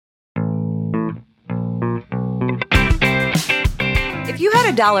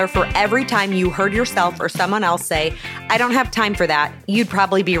bet $1 for every time you heard yourself or someone else say, "I don't have time for that," you'd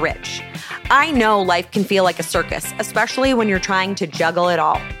probably be rich. I know life can feel like a circus, especially when you're trying to juggle it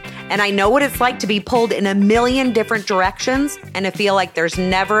all. And I know what it's like to be pulled in a million different directions and to feel like there's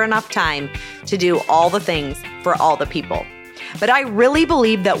never enough time to do all the things for all the people. But I really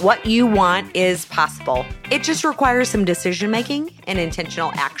believe that what you want is possible. It just requires some decision making and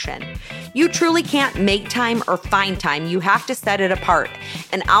intentional action. You truly can't make time or find time. You have to set it apart.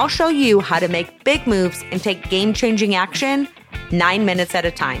 And I'll show you how to make big moves and take game-changing action 9 minutes at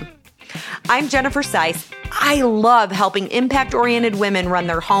a time. I'm Jennifer Seiss. I love helping impact-oriented women run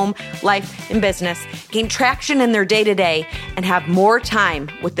their home, life, and business, gain traction in their day-to-day, and have more time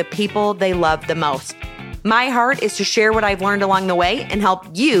with the people they love the most. My heart is to share what I've learned along the way and help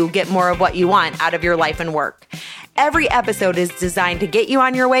you get more of what you want out of your life and work. Every episode is designed to get you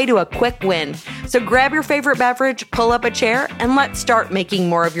on your way to a quick win. So grab your favorite beverage, pull up a chair, and let's start making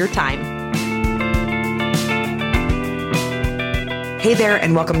more of your time. Hey there,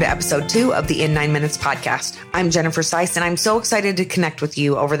 and welcome to episode 2 of the In 9 Minutes podcast. I'm Jennifer Seiss, and I'm so excited to connect with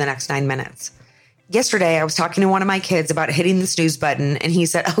you over the next 9 minutes. Yesterday, I was talking to one of my kids about hitting the snooze button, and he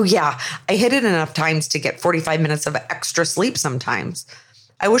said, "Oh yeah, I hit it enough times to get 45 minutes of extra sleep sometimes."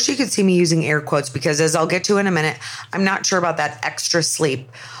 I wish you could see me using air quotes because, as I'll get to in a minute, I'm not sure about that extra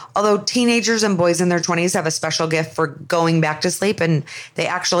sleep. Although teenagers and boys in their 20s have a special gift for going back to sleep, and they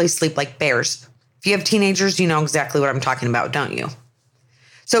actually sleep like bears. If you have teenagers, you know exactly what I'm talking about, don't you?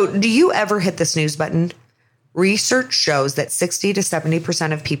 So do you ever hit the snooze button? Research shows that 60 to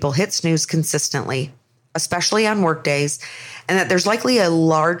 70% of people hit snooze consistently, especially on work days, and that there's likely a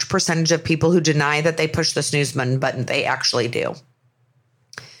large percentage of people who deny that they push the snooze button. They actually do.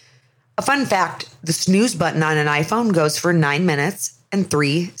 A fun fact, the snooze button on an iPhone goes for 9 minutes and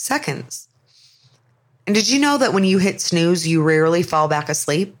 3 seconds. And did you know that when you hit snooze, you rarely fall back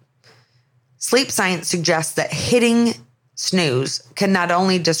asleep? Sleep science suggests that hitting snooze can not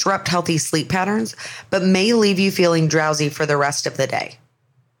only disrupt healthy sleep patterns, but may leave you feeling drowsy for the rest of the day.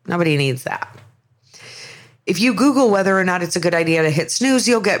 Nobody needs that. If you Google whether or not it's a good idea to hit snooze,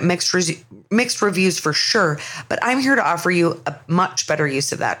 you'll get mixed reviews for sure, but I'm here to offer you a much better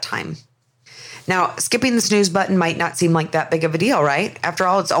use of that time. Now, skipping the snooze button might not seem like that big of a deal, right? After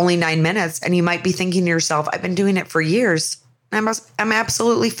all, it's only 9 minutes, and you might be thinking to yourself, "I've been doing it for years. I'm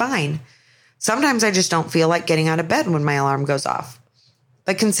absolutely fine. Sometimes I just don't feel like getting out of bed when my alarm goes off."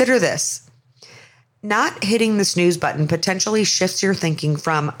 But consider this. Not hitting the snooze button potentially shifts your thinking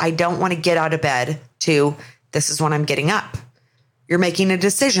from "I don't want to get out of bed" to "this is when I'm getting up." You're making a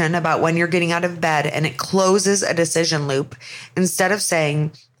decision about when you're getting out of bed, and it closes a decision loop instead of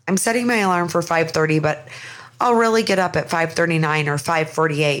saying, "I'm setting my alarm for 5:30, but I'll really get up at 5:39 or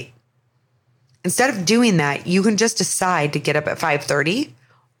 5:48. Instead of doing that, you can just decide to get up at 5:30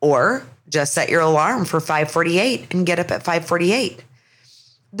 or just set your alarm for 5:48 and get up at 5:48.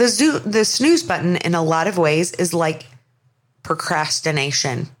 The snooze button in a lot of ways is like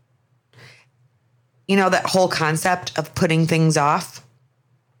procrastination. You know, that whole concept of putting things off?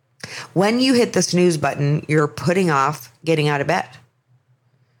 When you hit the snooze button, you're putting off getting out of bed.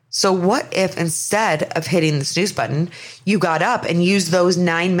 So what if instead of hitting the snooze button, you got up and used those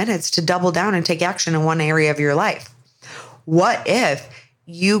 9 minutes to double down and take action in one area of your life? What if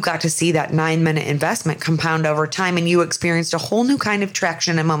you got to see that 9-minute investment compound over time and you experienced a whole new kind of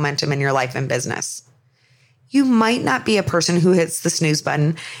traction and momentum in your life and business? You might not be a person who hits the snooze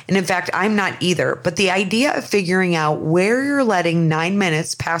button, and in fact, I'm not either, but the idea of figuring out where you're letting 9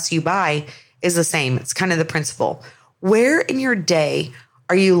 minutes pass you by is the same. It's kind of the principle. Where in your day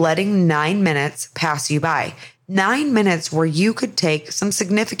are you letting 9 minutes pass you by? 9 minutes where you could take some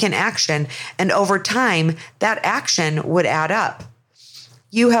significant action, and over time, that action would add up.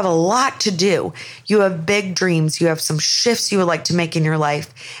 You have a lot to do. You have big dreams. You have some shifts you would like to make in your life.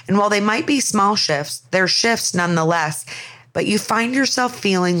 And while they might be small shifts, they're shifts nonetheless. But you find yourself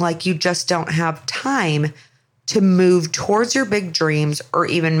feeling like you just don't have time to move towards your big dreams or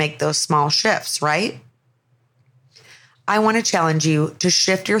even make those small shifts, right? I want to challenge you to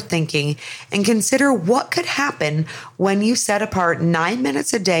shift your thinking and consider what could happen when you set apart 9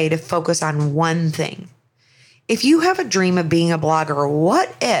 minutes a day to focus on one thing. If you have a dream of being a blogger,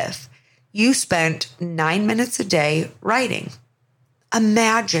 what if you spent 9 minutes a day writing?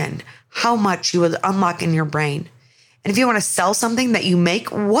 Imagine how much you would unlock in your brain. And if you want to sell something that you make,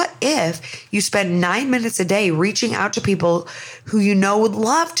 what if you spend 9 minutes a day reaching out to people who you know would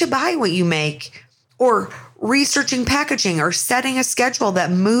love to buy what you make, or researching packaging, or setting a schedule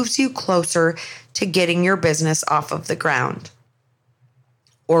that moves you closer to getting your business off of the ground?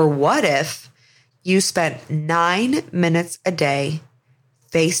 Or what if you spent 9 minutes a day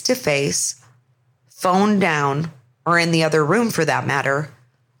face to face, phone down, or in the other room for that matter,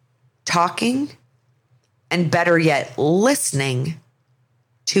 talking, and better yet, listening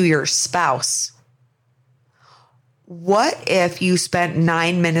to your spouse. What if you spent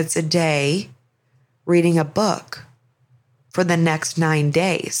 9 minutes a day reading a book for the next 9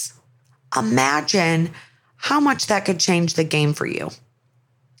 days? Imagine how much that could change the game for you.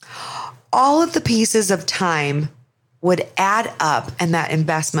 All of the pieces of time would add up and that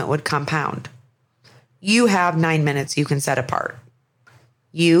investment would compound. You have 9 minutes you can set apart.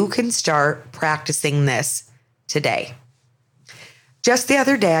 You can start practicing this today. Just the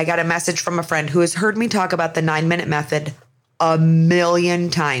other day, I got a message from a friend who has heard me talk about the 9-minute method a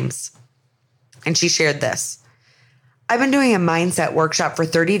million times. And she shared this. I've been doing a mindset workshop for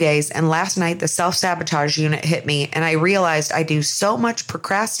 30 days, and last night the self-sabotage unit hit me, and I realized I do so much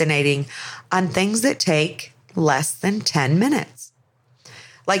procrastinating on things that take less than 10 minutes.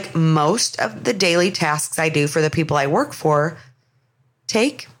 Like most of the daily tasks I do for the people I work for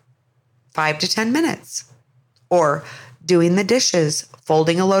take 5 to 10 minutes. Or doing the dishes,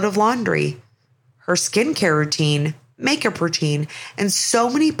 folding a load of laundry, her skincare routine, makeup routine, and so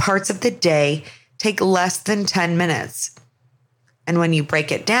many parts of the day take less than 10 minutes. And when you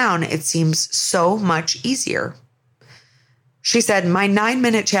break it down, it seems so much easier. She said, my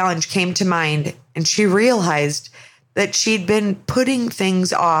 9-minute challenge came to mind, and she realized that she'd been putting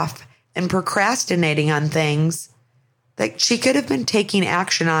things off and procrastinating on things that she could have been taking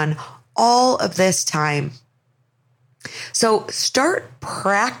action on all of this time. So start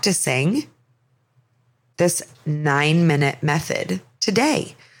practicing this 9-minute method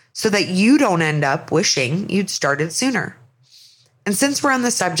today so that you don't end up wishing you'd started sooner. And since we're on the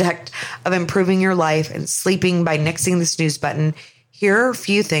subject of improving your life and sleeping by nixing the snooze button, here are a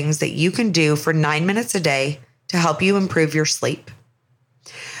few things that you can do for 9 minutes a day to help you improve your sleep.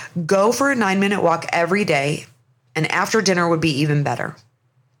 Go for a 9-minute walk every day, and after dinner would be even better.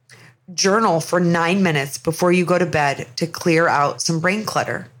 Journal for 9 minutes before you go to bed to clear out some brain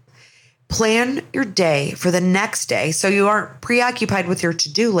clutter. Plan your day for the next day so you aren't preoccupied with your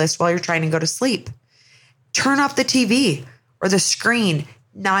to-do list while you're trying to go to sleep. Turn off the TV or the screen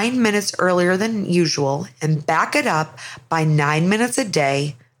 9 minutes earlier than usual and back it up by 9 minutes a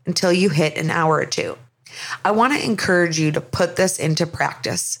day until you hit an hour or two. I want to encourage you to put this into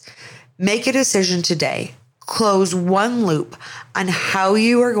practice. Make a decision today. Close one loop on how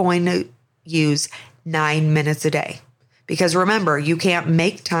you are going to use 9 minutes a day. Because remember, you can't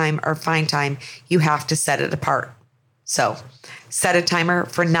make time or find time. You have to set it apart. So set a timer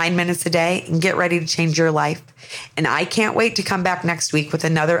for 9 minutes a day and get ready to change your life. And I can't wait to come back next week with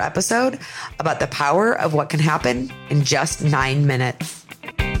another episode about the power of what can happen in just 9 minutes.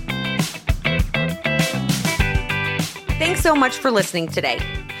 Thanks so much for listening today.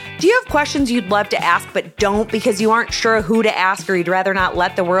 Do you have questions you'd love to ask but don't because you aren't sure who to ask or you'd rather not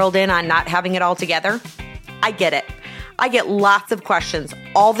let the world in on not having it all together? I get it. I get lots of questions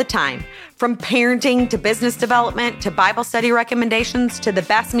all the time, from parenting to business development to Bible study recommendations to the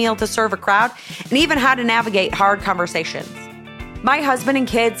best meal to serve a crowd and even how to navigate hard conversations. My husband and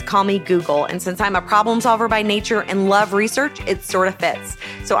kids call me Google, and since I'm a problem solver by nature and love research, it sort of fits.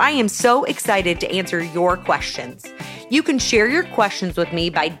 So I am so excited to answer your questions. You can share your questions with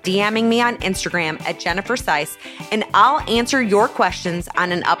me by DMing me on Instagram at Jennifer Seiss, and I'll answer your questions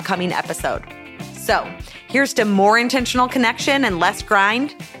on an upcoming episode. So here's to more intentional connection and less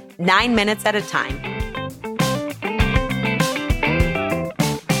grind, 9 minutes at a time.